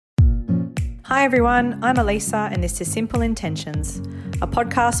Hi everyone, I'm Elisa and this is Simple Intentions, a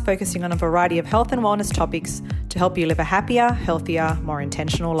podcast focusing on a variety of health and wellness topics to help you live a happier, healthier, more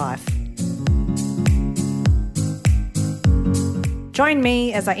intentional life. Join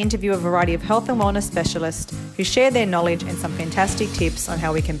me as I interview a variety of health and wellness specialists who share their knowledge and some fantastic tips on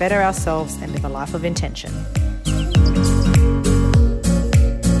how we can better ourselves and live a life of intention.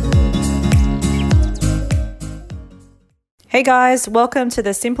 Hey guys, welcome to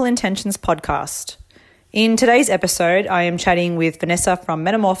the Simple Intentions podcast. In today's episode, I am chatting with Vanessa from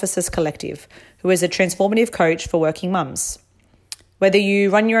Metamorphosis Collective, who is a transformative coach for working mums. Whether you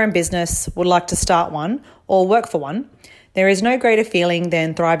run your own business, would like to start one, or work for one, there is no greater feeling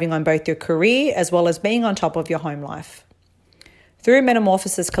than thriving on both your career as well as being on top of your home life. Through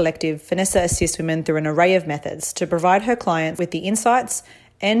Metamorphosis Collective, Vanessa assists women through an array of methods to provide her clients with the insights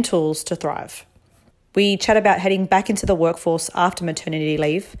and tools to thrive. We chat about heading back into the workforce after maternity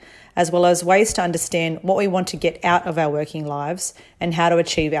leave, as well as ways to understand what we want to get out of our working lives and how to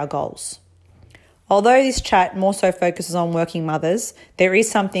achieve our goals. Although this chat more so focuses on working mothers, there is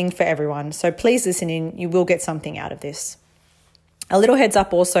something for everyone, so please listen in, you will get something out of this. A little heads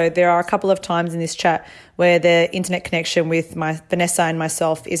up also, there are a couple of times in this chat where the internet connection with Vanessa and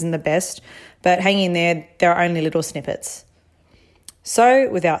myself isn't the best, but hang in there, there are only little snippets. So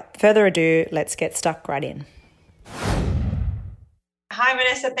without further ado, let's get stuck right in. Hi,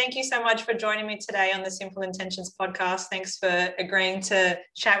 Vanessa. Thank you so much for joining me today on the Simple Intentions podcast. Thanks for agreeing to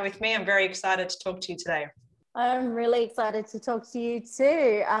chat with me. I'm very excited to talk to you today. I'm really excited to talk to you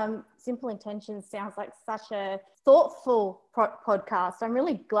too. Simple Intentions sounds like such a thoughtful podcast. I'm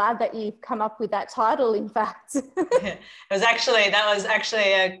really glad that you've come up with that title, in fact. That was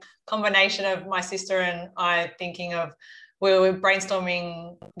actually a combination of my sister and I thinking of, we were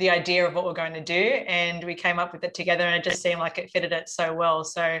brainstorming the idea of what we're going to do and we came up with it together, and it just seemed like it fitted it so well.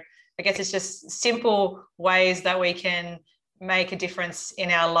 So I guess it's just simple ways that we can make a difference in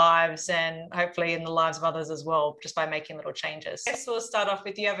our lives and hopefully in the lives of others as well, just by making little changes. I guess we'll start off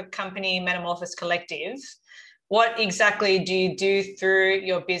with, you have a company, Metamorphosis Collective. What exactly do you do through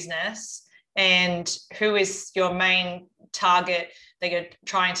your business, and who is your main target that you're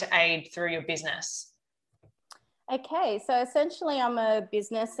trying to aid through your business? Okay, so essentially I'm a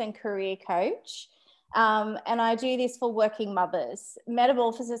business and career coach, and I do this for working mothers.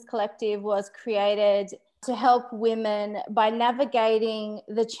 Metamorphosis Collective was created to help women by navigating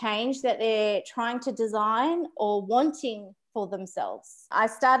the change that they're trying to design or wanting for themselves. I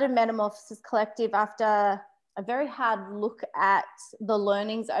started Metamorphosis Collective after a very hard look at the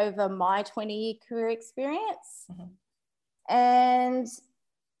learnings over my 20-year career experience. Mm-hmm. And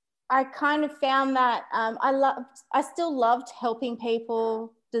I kind of found that I still loved helping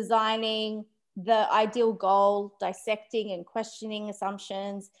people, designing the ideal goal, dissecting and questioning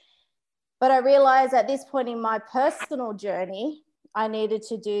assumptions. But I realized at this point in my personal journey, I needed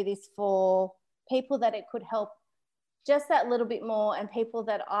to do this for people that it could help just that little bit more, and people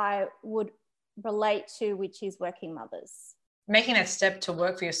that I would relate to, which is working mothers. Making that step to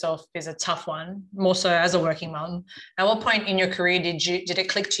work for yourself is a tough one, more so as a working mum. At what point in your career did it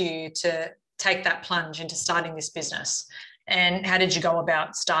click to you to take that plunge into starting this business? And how did you go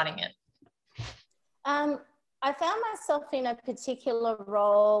about starting it? I found myself in a particular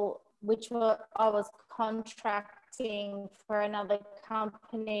role, which I was contracting for another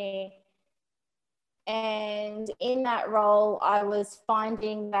company. And in that role, I was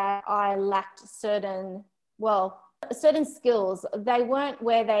finding that I lacked certain skills. They weren't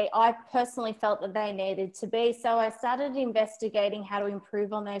where I personally felt that they needed to be. So I started investigating how to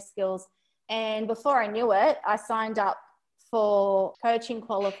improve on those skills. And before I knew it, I signed up for coaching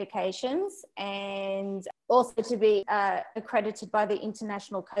qualifications and also to be accredited by the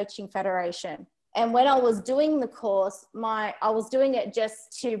International Coaching Federation. And when I was doing the course, I was doing it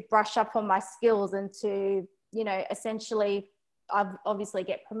just to brush up on my skills and to, essentially I've obviously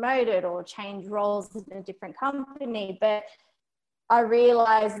get promoted or change roles in a different company. But I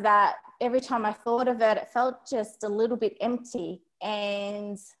realized that every time I thought of it, it felt just a little bit empty.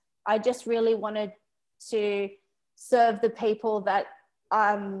 And I just really wanted to serve the people that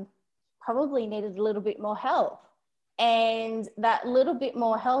probably needed a little bit more help. And that little bit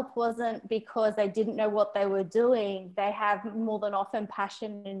more help wasn't because they didn't know what they were doing. They have more than often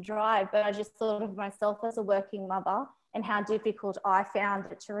passion and drive. But I just thought of myself as a working mother and how difficult I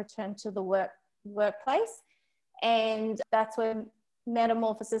found it to return to the workplace. And that's when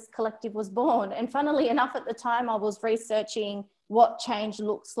Metamorphosis Collective was born. And funnily enough, at the time, I was researching what change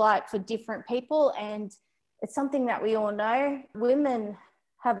looks like for different people. And it's something that we all know. Women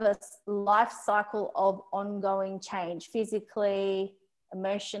have a life cycle of ongoing change, physically,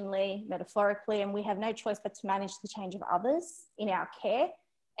 emotionally, metaphorically, and we have no choice but to manage the change of others in our care.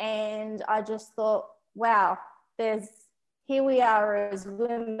 And I just thought, wow, here we are as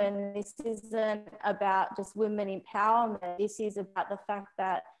women. This isn't about just women empowerment. This is about the fact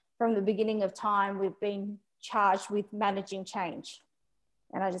that from the beginning of time, we've been charged with managing change.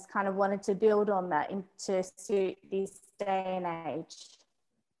 And I just kind of wanted to build on that to suit this day and age.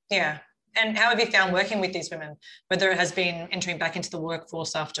 Yeah. And how have you found working with these women, whether it has been entering back into the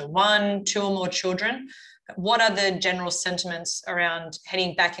workforce after 1, 2 or more children? What are the general sentiments around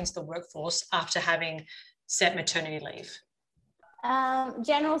heading back into the workforce after having set maternity leave?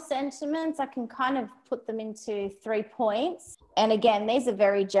 General sentiments, I can kind of put them into 3 points. And again, these are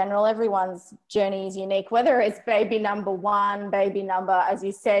very general. Everyone's journey is unique, whether it's baby number 1, baby number, as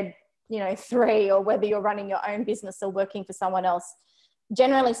you said, 3, or whether you're running your own business or working for someone else.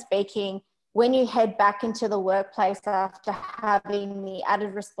 Generally speaking, when you head back into the workplace after having the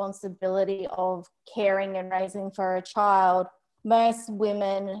added responsibility of caring and raising for a child, most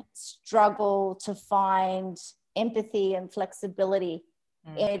women struggle to find empathy and flexibility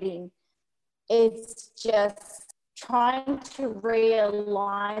in. It's just trying to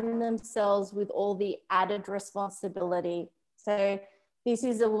realign themselves with all the added responsibility. So this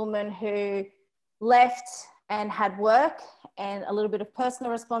is a woman who left and had work and a little bit of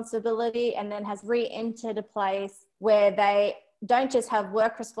personal responsibility, and then has re-entered a place where they don't just have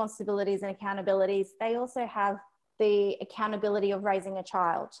work responsibilities and accountabilities, they also have the accountability of raising a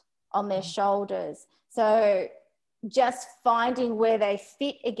child on their shoulders. So just finding where they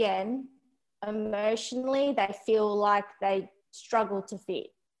fit again, emotionally, they feel like they struggle to fit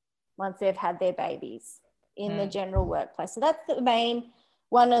once they've had their babies in the general workplace. So that's the main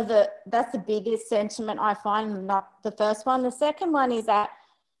that's the biggest sentiment I find, not the first one. The second one is that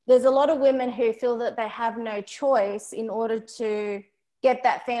there's a lot of women who feel that they have no choice in order to get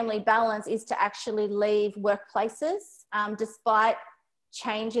that family balance is to actually leave workplaces, despite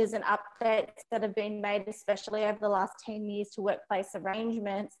changes and updates that have been made, especially over the last 10 years, to workplace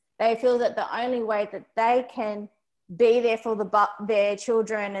arrangements. They feel that the only way that they can be there for their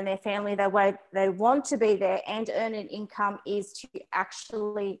children and their family the way they want to be there and earn an income is to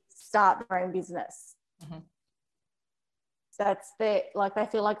actually start their own business. Mm-hmm. So that's they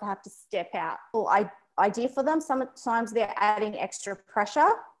feel like they have to step out. Idea for them. Sometimes they're adding extra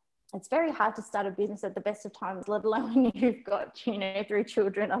pressure. It's very hard to start a business at the best of times, let alone when you've got, 3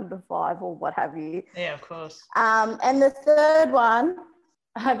 children under 5 or what have you. Yeah, of course. And the third one,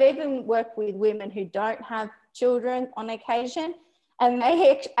 I've even worked with women who don't have children on occasion, and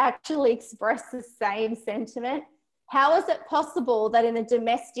they actually express the same sentiment. How is it possible that in a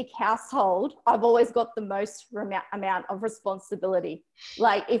domestic household, I've always got the most amount of responsibility?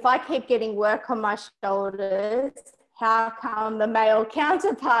 Like, if I keep getting work on my shoulders, how come the male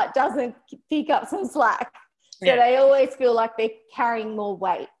counterpart doesn't pick up some slack? So they always feel like they're carrying more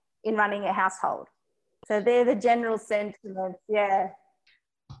weight in running a household. So they're the general sentiments. Yeah.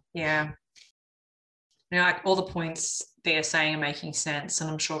 Yeah. Like all the points they're saying are making sense, and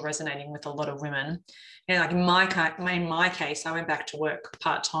I'm sure resonating with a lot of women. Like in my case, I went back to work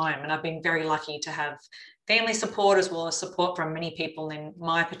part-time, and I've been very lucky to have family support as well as support from many people in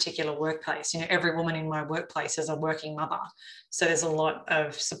my particular workplace. Every woman in my workplace is a working mother. So there's a lot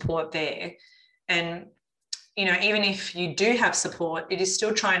of support there. And, even if you do have support, it is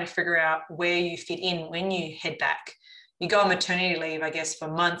still trying to figure out where you fit in when you head back. You go on maternity leave, I guess, for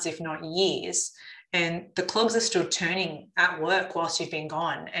months, if not years. And the clogs are still turning at work whilst you've been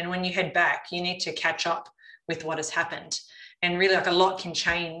gone. And when you head back, you need to catch up with what has happened. And really, a lot can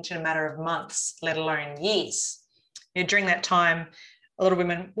change in a matter of months, let alone years. During that time, a lot of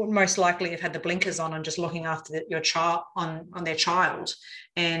women would most likely have had the blinkers on and just looking after your child on their child,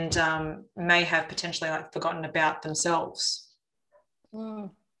 and may have potentially forgotten about themselves.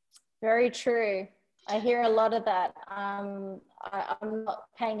 Very true. I hear a lot of that. I'm not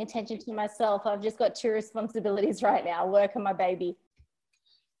paying attention to myself. I've just got 2 responsibilities right now, work and my baby.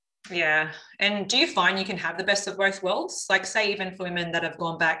 Yeah. And do you find you can have the best of both worlds? Like, say, even for women that have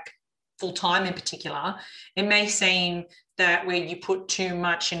gone back full-time in particular, it may seem that where you put too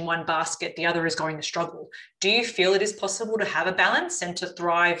much in one basket, the other is going to struggle. Do you feel it is possible to have a balance and to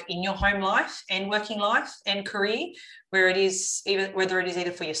thrive in your home life and working life and career, whether it is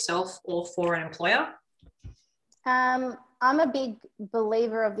either for yourself or for an employer? I'm a big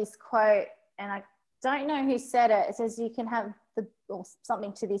believer of this quote, and I don't know who said it. It says you can have or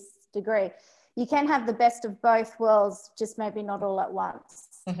something to this degree. You can have the best of both worlds, just maybe not all at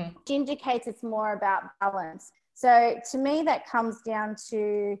once. Mm-hmm. Which indicates it's more about balance. So to me, that comes down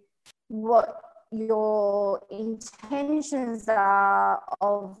to what your intentions are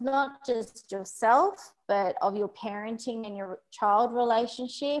of not just yourself, but of your parenting and your child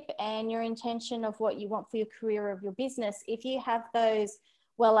relationship, and your intention of what you want for your career, of your business. If you have those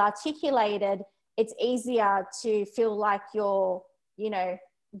well articulated, it's easier to feel like you're,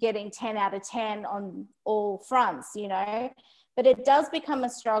 getting 10 out of 10 on all fronts, but it does become a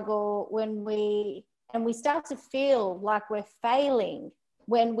struggle when we start to feel like we're failing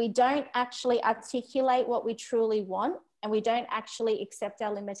when we don't actually articulate what we truly want and we don't actually accept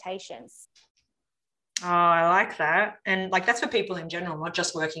our limitations. Oh, I like that. And like, that's for people in general, not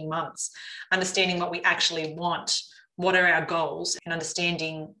just working mums, understanding what we actually want, what are our goals, and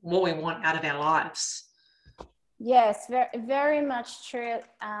understanding what we want out of our lives. Yes, very, very much true.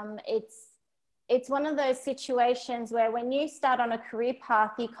 It's one of those situations where when you start on a career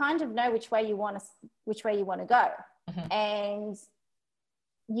path, you kind of know which way you want to go. Mm-hmm. And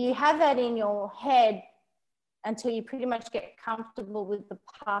you have that in your head until you pretty much get comfortable with the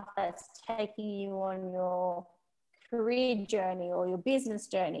path that's taking you on your career journey or your business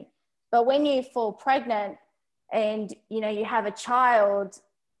journey. But when you fall pregnant and, you have a child,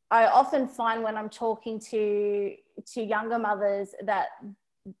 I often find when I'm talking to younger mothers that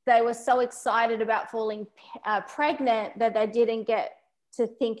they were so excited about falling pregnant that they didn't get to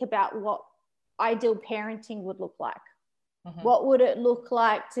think about what ideal parenting would look like. Mm-hmm. What would it look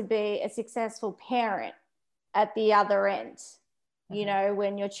like to be a successful parent at the other end? Mm-hmm.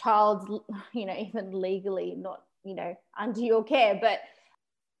 When your child's, even legally not, under your care. But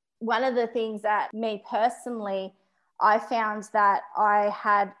one of the things that me personally, I found that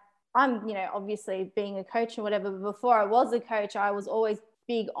I'm, obviously being a coach and whatever, but before I was a coach, I was always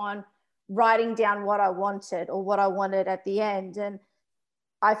big on writing down what I wanted or what I wanted at the end. And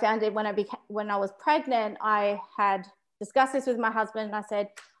I found it when I was pregnant, I had discussed this with my husband and I said,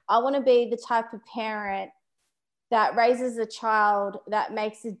 I want to be the type of parent that raises a child that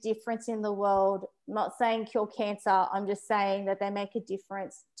makes a difference in the world. I'm not saying cure cancer. I'm just saying that they make a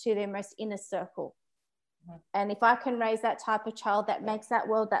difference to their most inner circle. Mm-hmm. And if I can raise that type of child that makes that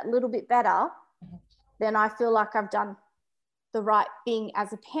world that little bit better, mm-hmm. then I feel like I've done the right thing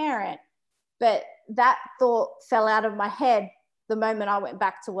as a parent. But that thought fell out of my head the moment I went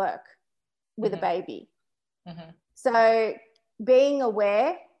back to work with mm-hmm. a baby. Mm-hmm. So being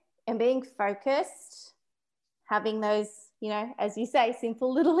aware and being focused, having those, as you say,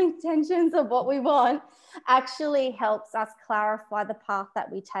 simple little intentions of what we want actually helps us clarify the path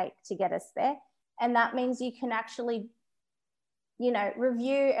that we take to get us there. And that means you can actually,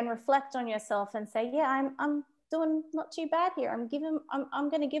 review and reflect on yourself and say, yeah, I'm doing not too bad here. I'm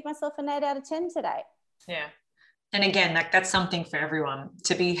going to give myself an 8 out of 10 today. Yeah. And again, that's something for everyone,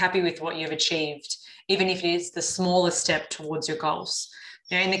 to be happy with what you've achieved, even if it is the smallest step towards your goals.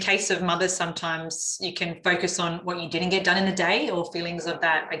 In the case of mothers, sometimes you can focus on what you didn't get done in the day, or feelings of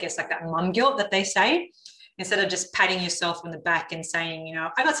that, I guess, like that mum guilt that they say, instead of just patting yourself on the back and saying,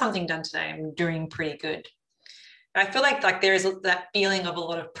 I got something done today. I'm doing pretty good. I feel like there is that feeling of a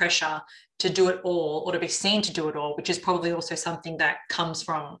lot of pressure to do it all or to be seen to do it all, which is probably also something that comes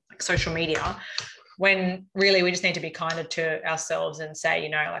from like social media, when really we just need to be kinder to ourselves and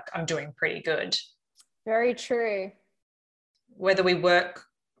say, I'm doing pretty good. Very true. Whether we work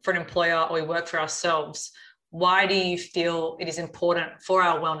for an employer or we work for ourselves, why do you feel it is important for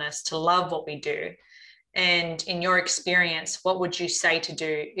our wellness to love what we do? And in your experience, what would you say to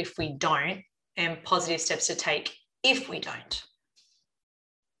do if we don't, and positive steps to take if we don't?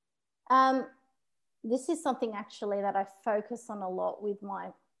 This is something actually that I focus on a lot with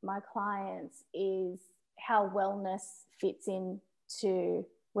my clients, is how wellness fits into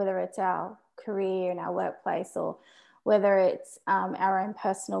whether it's our career and our workplace or whether it's our own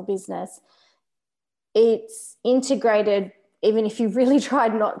personal business. It's integrated. Even if you really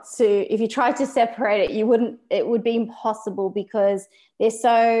tried if you tried to separate it, it would be impossible because they're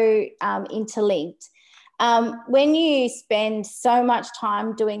so interlinked. When you spend so much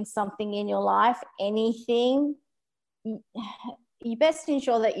time doing something in your life, anything, you best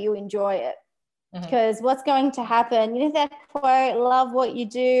ensure that you enjoy it. Mm-hmm. Because what's going to happen, that quote, love what you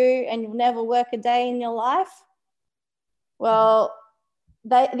do and you'll never work a day in your life? Well,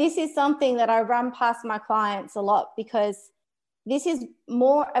 this is something that I run past my clients a lot, because this is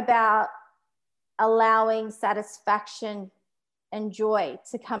more about allowing satisfaction and joy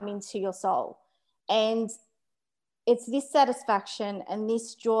to come into your soul. And it's this satisfaction and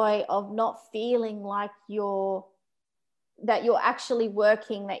this joy of not feeling like you're actually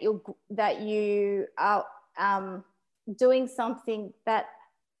working, that you are doing something that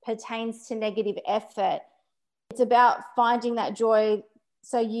pertains to negative effort. It's about finding that joy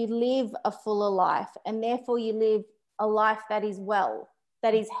So you live a fuller life, and therefore you live a life that is well,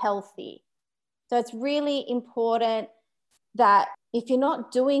 that is healthy. So it's really important that if you're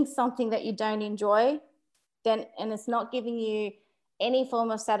not doing something that you don't enjoy, then, and it's not giving you any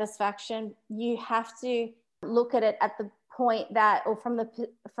form of satisfaction, you have to look at it at the point that, or from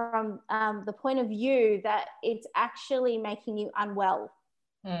the point of view that it's actually making you unwell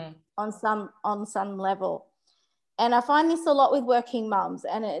on some level. And I find this a lot with working mums,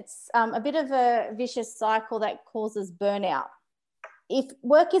 and it's a bit of a vicious cycle that causes burnout. If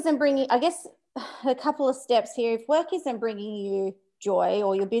work isn't bringing, I guess a couple of steps here, if work isn't bringing you joy,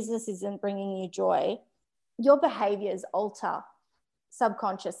 or your business isn't bringing you joy, your behaviors alter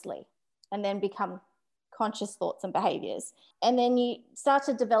subconsciously and then become conscious thoughts and behaviors. And then you start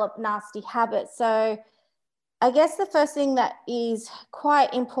to develop nasty habits. So I guess the first thing that is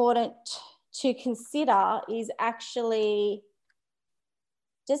quite important to consider is actually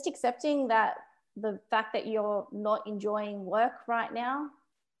just accepting that the fact that you're not enjoying work right now,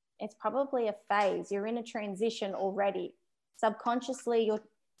 it's probably a phase. You're in a transition already. Subconsciously, you're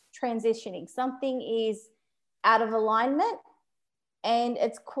transitioning. Something is out of alignment, and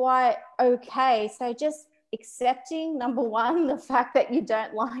it's quite okay. So just accepting, number one, the fact that you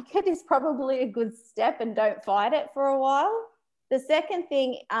don't like it is probably a good step, and don't fight it for a while. The second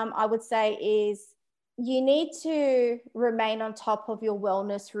thing I would say is you need to remain on top of your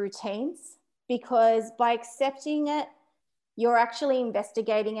wellness routines, because by accepting it, you're actually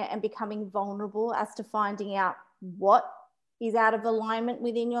investigating it and becoming vulnerable as to finding out what is out of alignment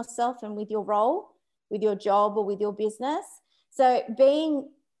within yourself and with your role, with your job, or with your business. So being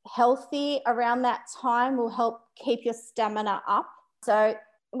healthy around that time will help keep your stamina up. So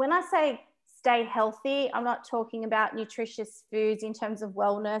when I say stay healthy, I'm not talking about nutritious foods in terms of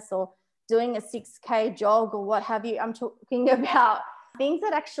wellness or doing a 6K jog or what have you. I'm talking about things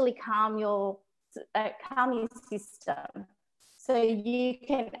that actually calm your system. So you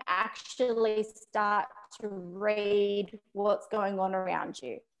can actually start to read what's going on around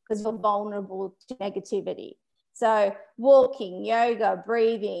you, because you're vulnerable to negativity. So walking, yoga,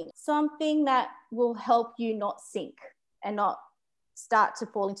 breathing, something that will help you not sink and not start to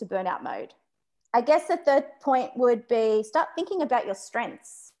fall into burnout mode. I guess the third point would be start thinking about your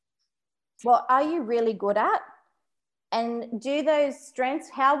strengths. What are you really good at? And do those strengths,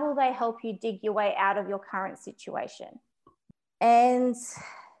 how will they help you dig your way out of your current situation? And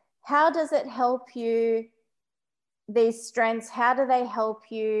how does it help you, these strengths, how do they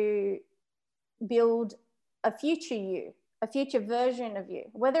help you build a future you, a future version of you?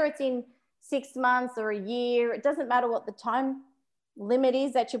 Whether it's in 6 months or a year, it doesn't matter what the time limit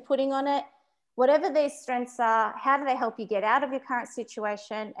is that you're putting on it. Whatever these strengths are, how do they help you get out of your current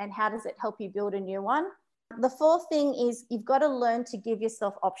situation, and how does it help you build a new one? The fourth thing is you've got to learn to give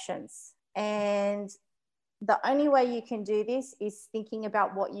yourself options. And the only way you can do this is thinking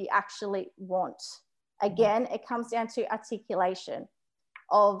about what you actually want. Again, it comes down to articulation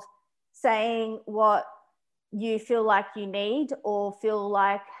of saying what you feel like you need or feel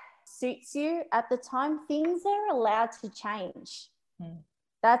like suits you at the time. Things are allowed to change.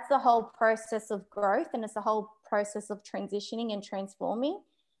 That's the whole process of growth, and it's the whole process of transitioning and transforming.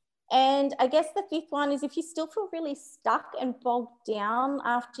 And I guess the fifth one is if you still feel really stuck and bogged down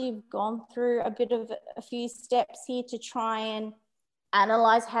after you've gone through a few steps here to try and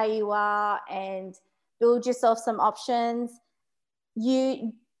analyze how you are and build yourself some options,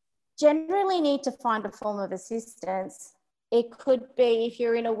 you generally need to find a form of assistance. It could be, if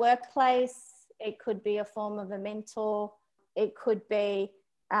you're in a workplace, it could be a form of a mentor, it could be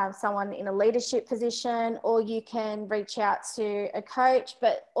someone in a leadership position, or you can reach out to a coach.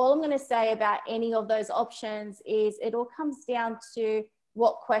 But all I'm going to say about any of those options is it all comes down to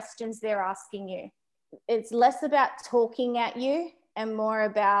what questions they're asking you. It's less about talking at you and more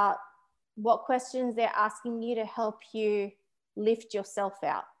about what questions they're asking you to help you lift yourself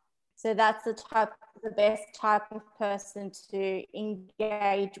out. So that's the best type of person to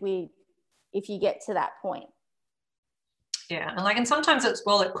engage with if you get to that point. Yeah, and sometimes it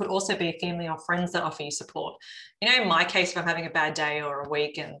could also be family or friends that offer you support. In my case, if I'm having a bad day or a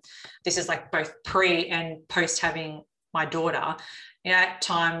week, and this is both pre and post having my daughter, at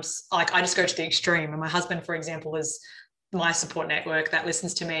times, I just go to the extreme. And my husband, for example, is my support network that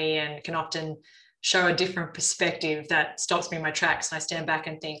listens to me and can often show a different perspective that stops me in my tracks. And I stand back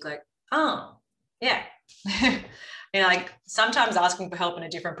and think oh, yeah. Sometimes asking for help in a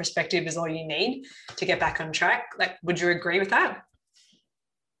different perspective is all you need to get back on track. Would you agree with that?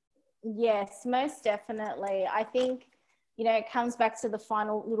 Yes, most definitely. I think, it comes back to the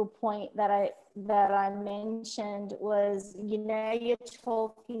final little point that I mentioned was, you're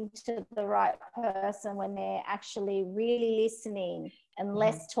talking to the right person when they're actually really listening and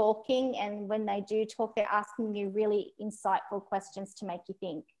less talking. And when they do talk, they're asking you really insightful questions to make you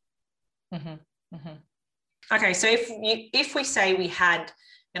think. Okay, so if we say we had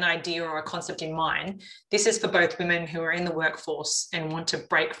an idea or a concept in mind, this is for both women who are in the workforce and want to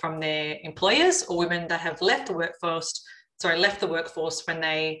break from their employers, or women that have left the workforce when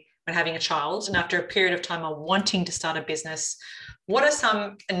having a child, and after a period of time are wanting to start a business. What are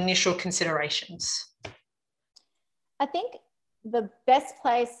some initial considerations? I think the best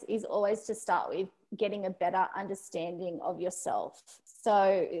place is always to start with getting a better understanding of yourself.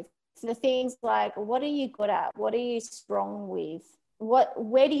 So the things like, what are you good at? What are you strong with?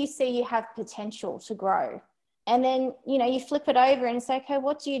 Where do you see you have potential to grow? And then, you flip it over and say, okay,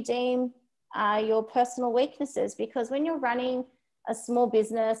 what do you deem your personal weaknesses? Because when you're running a small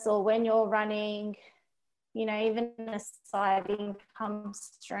business, or when you're running, even a side income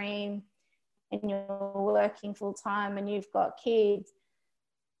stream, and you're working full time and you've got kids,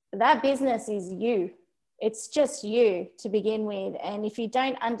 that business is you. It's just you to begin with. And if you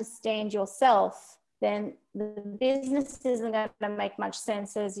don't understand yourself, then the business isn't going to make much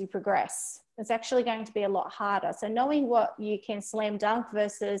sense as you progress. It's actually going to be a lot harder. So knowing what you can slam dunk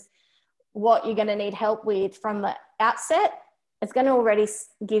versus what you're going to need help with from the outset, it's going to already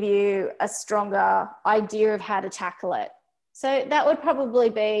give you a stronger idea of how to tackle it. So that would probably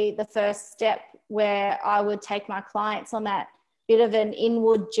be the first step, where I would take my clients on that bit of an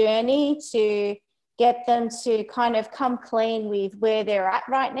inward journey to get them to kind of come clean with where they're at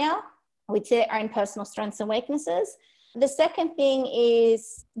right now, with their own personal strengths and weaknesses. The second thing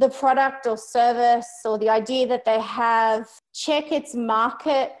is the product or service or the idea that they have. Check its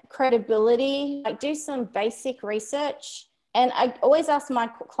market credibility, like do some basic research. And I always ask my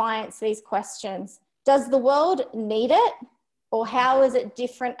clients these questions. Does the world need it? Or how is it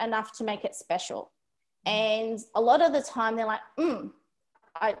different enough to make it special? And a lot of the time they're like,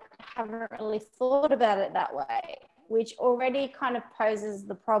 I haven't really thought about it that way, which already kind of poses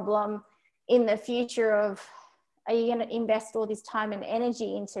the problem in the future of, are you going to invest all this time and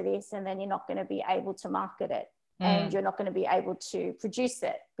energy into this, and then you're not going to be able to market it, and you're not going to be able to produce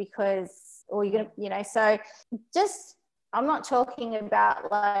it because, or you're going to, so just, I'm not talking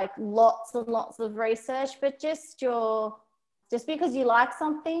about like lots and lots of research, but just because you like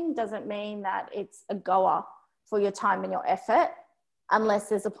something doesn't mean that it's a goer for your time and your effort, unless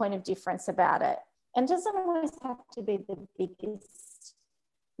there's a point of difference about it. And it doesn't always have to be the biggest,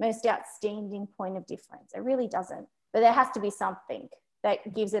 most outstanding point of difference. It really doesn't. But there has to be something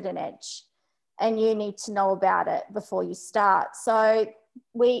that gives it an edge, and you need to know about it before you start. So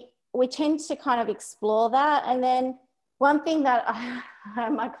we tend to kind of explore that. And then one thing that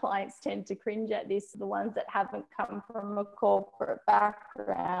my clients tend to cringe at this, the ones that haven't come from a corporate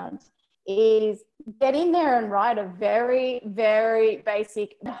background, is get in there and write a very, very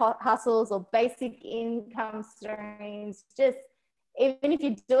basic hustles or basic income streams. Just even if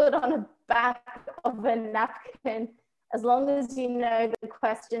you do it on the back of a napkin, as long as you know the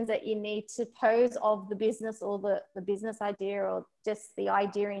questions that you need to pose of the business, or the business idea, or just the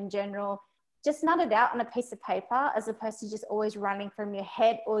idea in general, just nut it out on a piece of paper, as opposed to just always running from your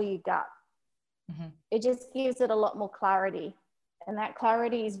head or your gut. It just gives it a lot more clarity. And that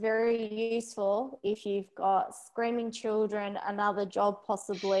clarity is very useful if you've got screaming children, another job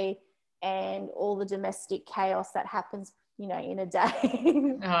possibly, and all the domestic chaos that happens, in a day.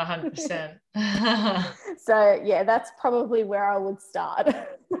 100%. So yeah, that's probably where I would start.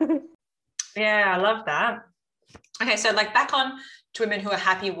 Yeah, I love that. Okay, so like back on to women who are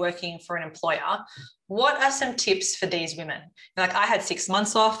happy working for an employer, what are some tips for these women? Like I had 6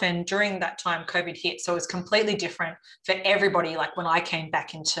 months off, and during that time COVID hit, so it was completely different for everybody, like when I came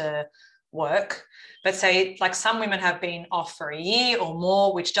back into work. But say like some women have been off for a year or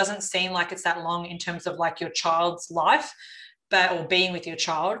more, which doesn't seem like it's that long in terms of like your child's life, or being with your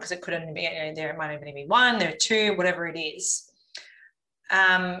child, because it could only be, there might only be 1, there are 2, whatever it is.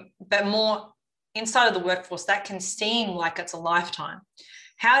 But more inside of the workforce, that can seem like it's a lifetime.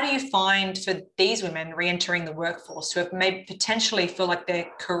 How do you find for these women re-entering the workforce who have maybe potentially feel like their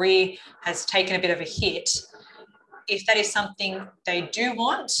career has taken a bit of a hit, if that is something they do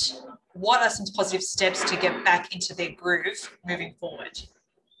want, what are some positive steps to get back into their groove moving forward?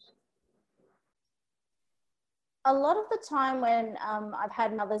 A lot of the time when I've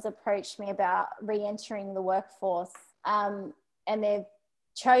had mothers approach me about re-entering the workforce, and they've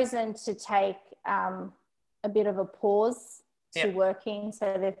chosen to take a bit of a pause to working.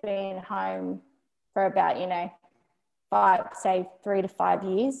 So they've been home for about, say 3 to 5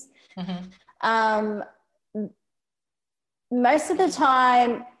 years. Mm-hmm. Most of the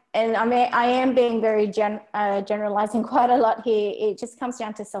time, and I mean, I am being very generalizing quite a lot here, it just comes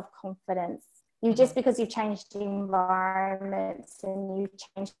down to self-confidence. You just because you've changed environments and you've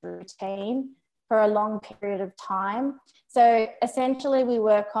changed the routine for a long period of time. So essentially we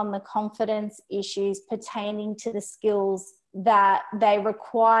work on the confidence issues pertaining to the skills that they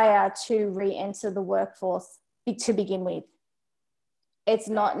require to re-enter the workforce to begin with. It's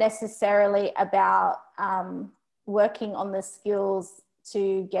not necessarily about working on the skills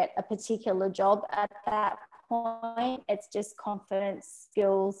to get a particular job at that point. It's just confidence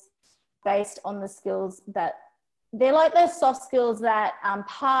skills based on the skills that they're like those soft skills that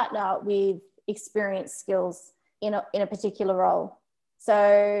partner with experienced skills in a particular role.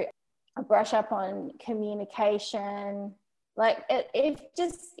 So a brush up on communication, like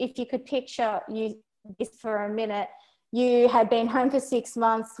if you could picture you this for a minute, you had been home for 6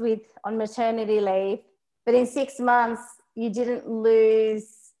 months on maternity leave, but in 6 months you didn't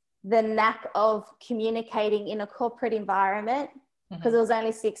lose the knack of communicating in a corporate environment because it was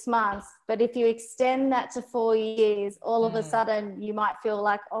only 6 months. But if you extend that to 4 years, all of a sudden you might feel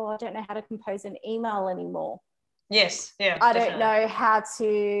like, oh, I don't know how to compose an email anymore. Yes, yeah. I definitely. don't know how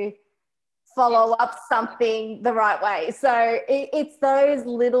to follow up something the right way. So it's those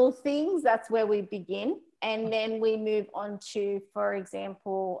little things, that's where we begin. And then we move on to, for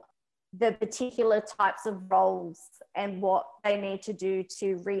example, the particular types of roles and what they need to do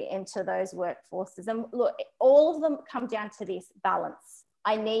to re-enter those workforces. And look, all of them come down to this balance.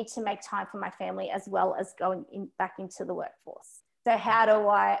 I need to make time for my family as well as going back into the workforce. So how do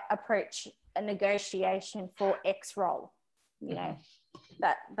I approach a negotiation for X role? You know,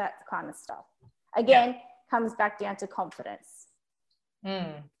 that kind of stuff. Again, comes back down to confidence.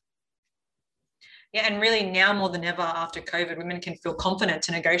 Yeah, and really now more than ever after COVID, women can feel confident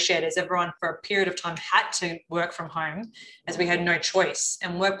to negotiate, as everyone for a period of time had to work from home as we had no choice.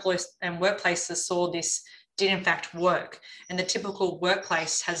 And workplaces saw this did in fact work. And the typical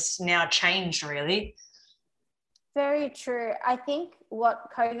workplace has now changed really. Very true. I think what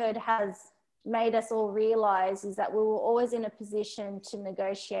COVID has made us all realize is that we were always in a position to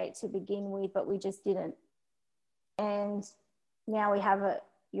negotiate to begin with, but we just didn't. And now we have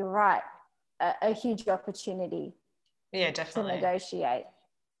you're right, a huge opportunity. Yeah, definitely. To negotiate.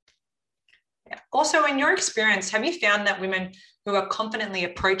 Yeah. Also, in your experience, have you found that women who are confidently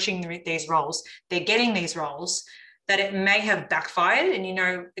approaching these roles, they're getting these roles, that it may have backfired? And, you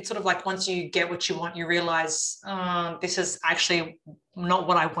know, it's sort of like once you get what you want, you realize this is actually not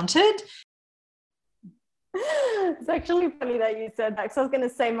what I wanted. It's actually funny that you said that, because I was going to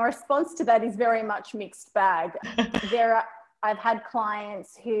say my response to that is very much mixed bag. I've had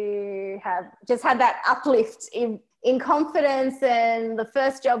clients who have just had that uplift in confidence, and the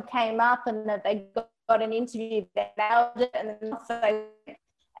first job came up and that they got an interview, they nailed it, and then they've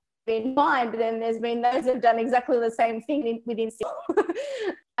been fine. But then there's been those who've done exactly the same thing within 6 months.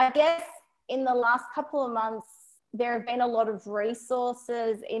 I guess in the last couple of months, there have been a lot of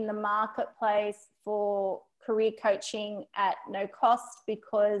resources in the marketplace for career coaching at no cost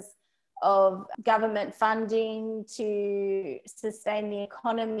because of government funding to sustain the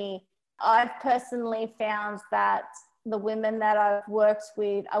economy. I've personally found that the women that I've worked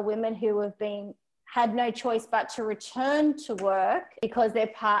with are women who have had no choice but to return to work because their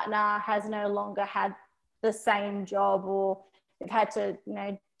partner has no longer had the same job, or they've had to, you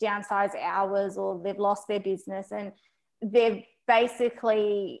know, downsize hours, or they've lost their business, and they're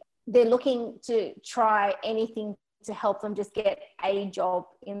looking to try anything to help them just get a job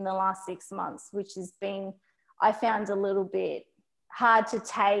in the last 6 months, which has been, I found, a little bit hard to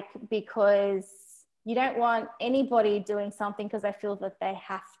take, because you don't want anybody doing something because they feel that they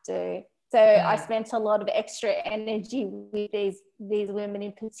have to. So I spent a lot of extra energy with these women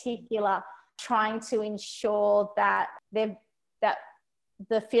in particular, trying to ensure that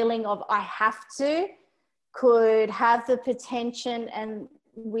the feeling of I have to could have the potential, and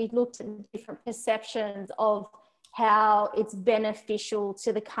we looked at different perceptions of how it's beneficial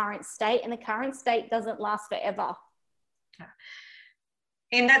to the current state, and the current state doesn't last forever.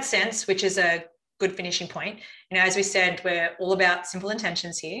 In that sense, which is a good finishing point, you know, as we said, we're all about simple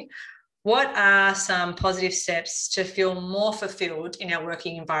intentions here. What are some positive steps to feel more fulfilled in our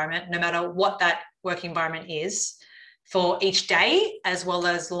working environment, no matter what that working environment is, for each day as well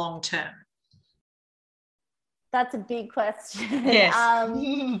as long term? That's a big question. Yes.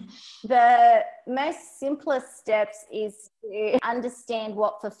 The most simplest steps is to understand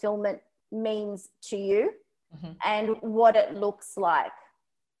what fulfillment means to you and what it looks like.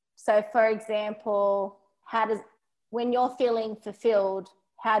 So, for example, how when you're feeling fulfilled,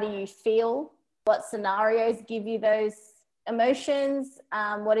 how do you feel? What scenarios give you those emotions?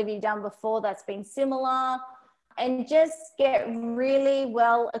 What have you done before that's been similar? And just get really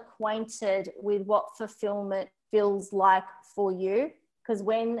well acquainted with what fulfillment feels like for you. Because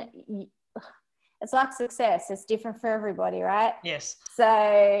it's like success, it's different for everybody, right? Yes.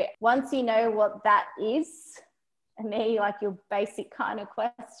 So once you know what that is, and they're like your basic kind of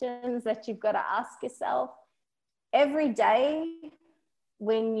questions that you've got to ask yourself every day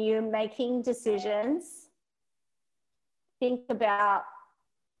when you're making decisions, think about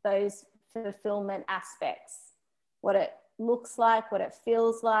those fulfillment aspects, what it looks like, what it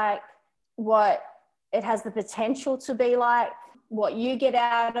feels like, what it has the potential to be like, what you get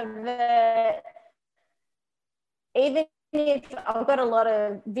out of it. Even if I've got a lot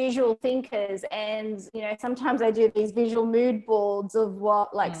of visual thinkers, and sometimes I do these visual mood boards of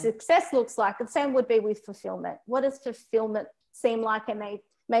what success looks like. The same would be with fulfillment. What does fulfillment seem like? And they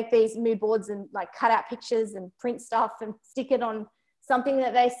make these mood boards and cut out pictures and print stuff and stick it on something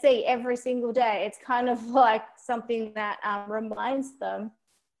that they see every single day. It's kind of like something that reminds them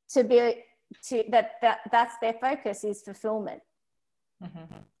that's their focus, is fulfillment.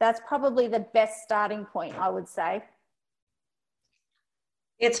 Mm-hmm. That's probably the best starting point, I would say.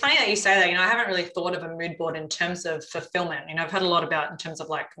 It's funny that you say that. I haven't really thought of a mood board in terms of fulfillment. I've heard a lot about in terms of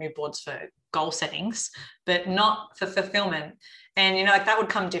mood boards for goal settings, but not for fulfillment. And, that would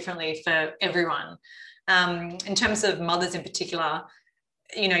come differently for everyone. In terms of mothers in particular,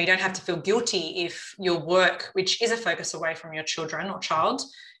 you don't have to feel guilty if your work, which is a focus away from your children or child,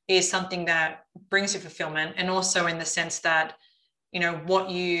 is something that brings you fulfillment. And also in the sense that,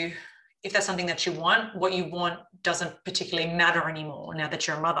 if that's something that you want, what you want doesn't particularly matter anymore now that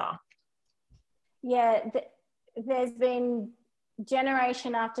you're a mother. Yeah, there's been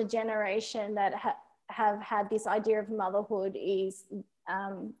generation after generation that have had this idea of motherhood is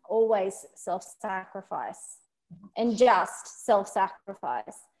always self-sacrifice and just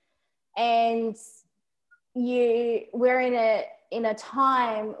self-sacrifice. And we're in a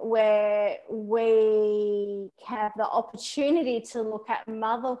time where we have the opportunity to look at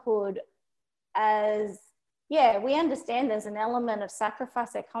motherhood as, we understand there's an element of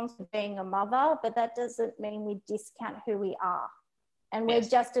sacrifice that comes with being a mother, but that doesn't mean we discount who we are. And we're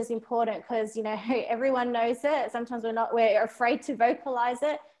just as important, because, everyone knows it. Sometimes we're afraid to vocalize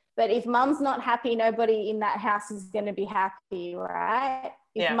it. But if mum's not happy, nobody in that house is going to be happy, right?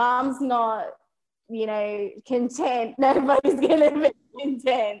 If mum's not, content, nobody's going to be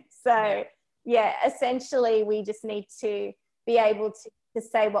content. So, essentially, we just need to be able to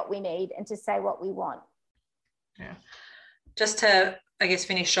say what we need and to say what we want. Yeah. Just to, I guess,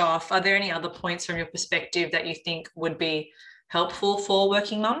 finish off, are there any other points from your perspective that you think would be helpful for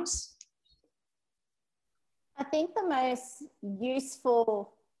working mums? I think the most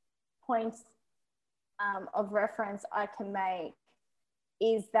useful points of reference I can make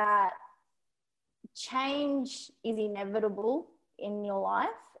is that change is inevitable in your life.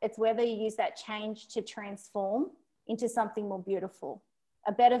 It's whether you use that change to transform into something more beautiful,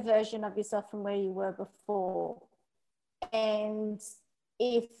 a better version of yourself from where you were before. And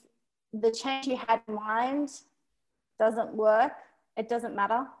if the change you had in mind doesn't work, it doesn't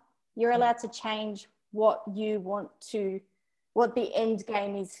matter. You're allowed to change what you want to, what the end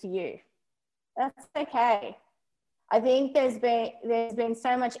game is for you. That's okay. I think there's been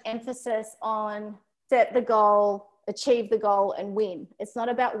so much emphasis on set the goal, achieve the goal, and win. It's not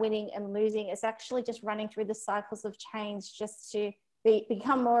about winning and losing. It's actually just running through the cycles of change just to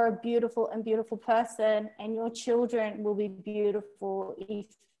become more a beautiful and beautiful person, and your children will be beautiful. If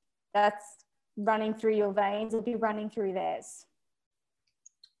that's running through your veins, it'll be running through theirs.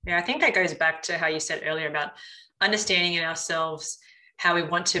 Yeah, I think that goes back to how you said earlier about understanding in ourselves how we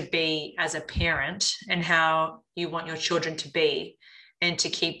want to be as a parent and how you want your children to be, and to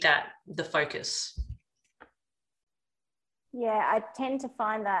keep that the focus. Yeah, I tend to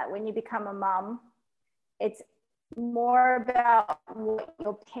find that when you become a mum, it's more about what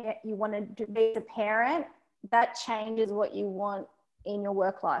you want to be as a parent. That changes what you want in your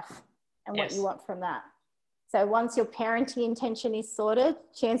work life and what you want from that. So once your parenting intention is sorted,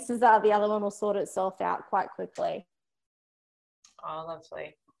 chances are the other one will sort itself out quite quickly. Oh,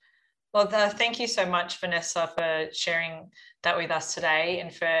 lovely. Well, thank you so much, Vanessa, for sharing that with us today,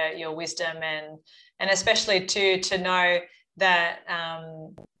 and for your wisdom, and especially to know that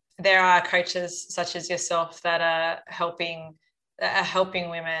there are coaches such as yourself that are helping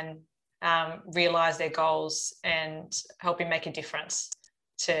women realize their goals and helping make a difference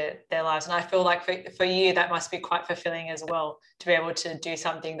to their lives. And I feel like for you, that must be quite fulfilling as well, to be able to do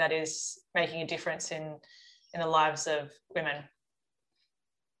something that is making a difference in in the lives of women?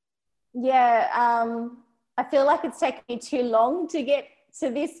 Yeah, I feel like it's taken me too long to get to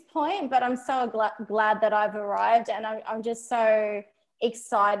this point, but I'm so glad that I've arrived, and I'm just so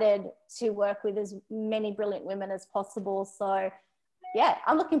excited to work with as many brilliant women as possible. So yeah,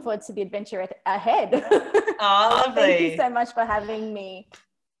 I'm looking forward to the adventure ahead. Oh, lovely. Thank you so much for having me.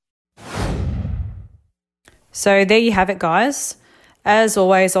 So there you have it, guys. As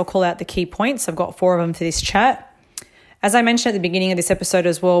always, I'll call out the key points. I've got 4 of them for this chat. As I mentioned at the beginning of this episode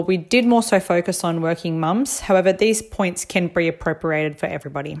as well, we did more so focus on working mums. However, these points can be appropriated for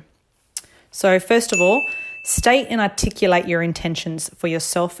everybody. So first of all, state and articulate your intentions for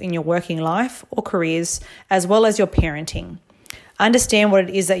yourself in your working life or careers, as well as your parenting. Understand what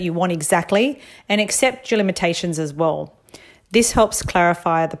it is that you want exactly and accept your limitations as well. This helps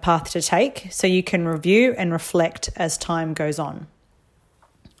clarify the path to take so you can review and reflect as time goes on.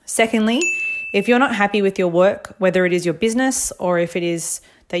 Secondly, if you're not happy with your work, whether it is your business or if it is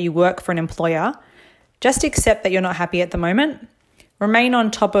that you work for an employer, just accept that you're not happy at the moment. Remain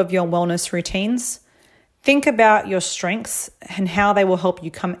on top of your wellness routines. Think about your strengths and how they will help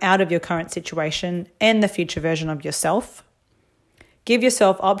you come out of your current situation and the future version of yourself. Give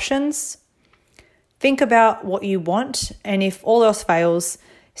yourself options. Think about what you want, and if all else fails,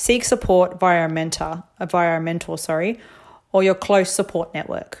 seek support via a mentor, or your close support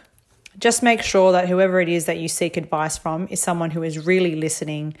network. Just make sure that whoever it is that you seek advice from is someone who is really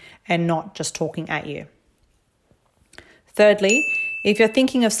listening and not just talking at you. Thirdly, if you're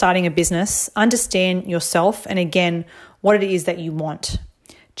thinking of starting a business, understand yourself and again, what it is that you want.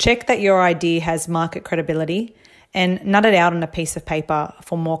 Check that your idea has market credibility and nut it out on a piece of paper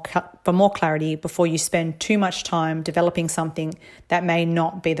for more clarity before you spend too much time developing something that may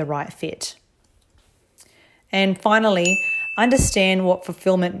not be the right fit. And finally, understand what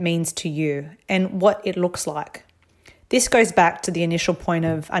fulfillment means to you and what it looks like. This goes back to the initial point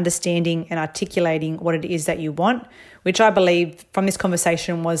of understanding and articulating what it is that you want, which I believe from this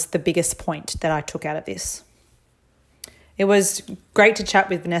conversation was the biggest point that I took out of this. It was great to chat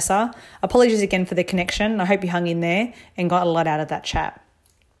with Vanessa. Apologies again for the connection. I hope you hung in there and got a lot out of that chat.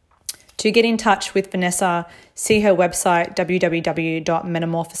 To get in touch with Vanessa, see her website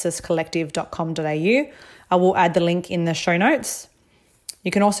www.metamorphosiscollective.com.au. I will add the link in the show notes.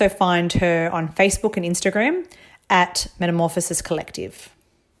 You can also find her on Facebook and Instagram at Metamorphosis Collective.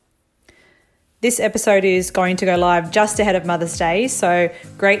 This episode is going to go live just ahead of Mother's Day, so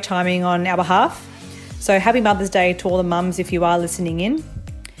great timing on our behalf. So happy Mother's Day to all the mums if you are listening in.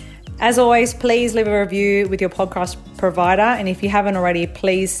 As always, please leave a review with your podcast provider, and if you haven't already,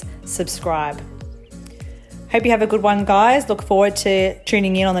 please subscribe. Hope you have a good one, guys. Look forward to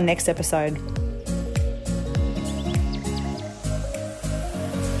tuning in on the next episode.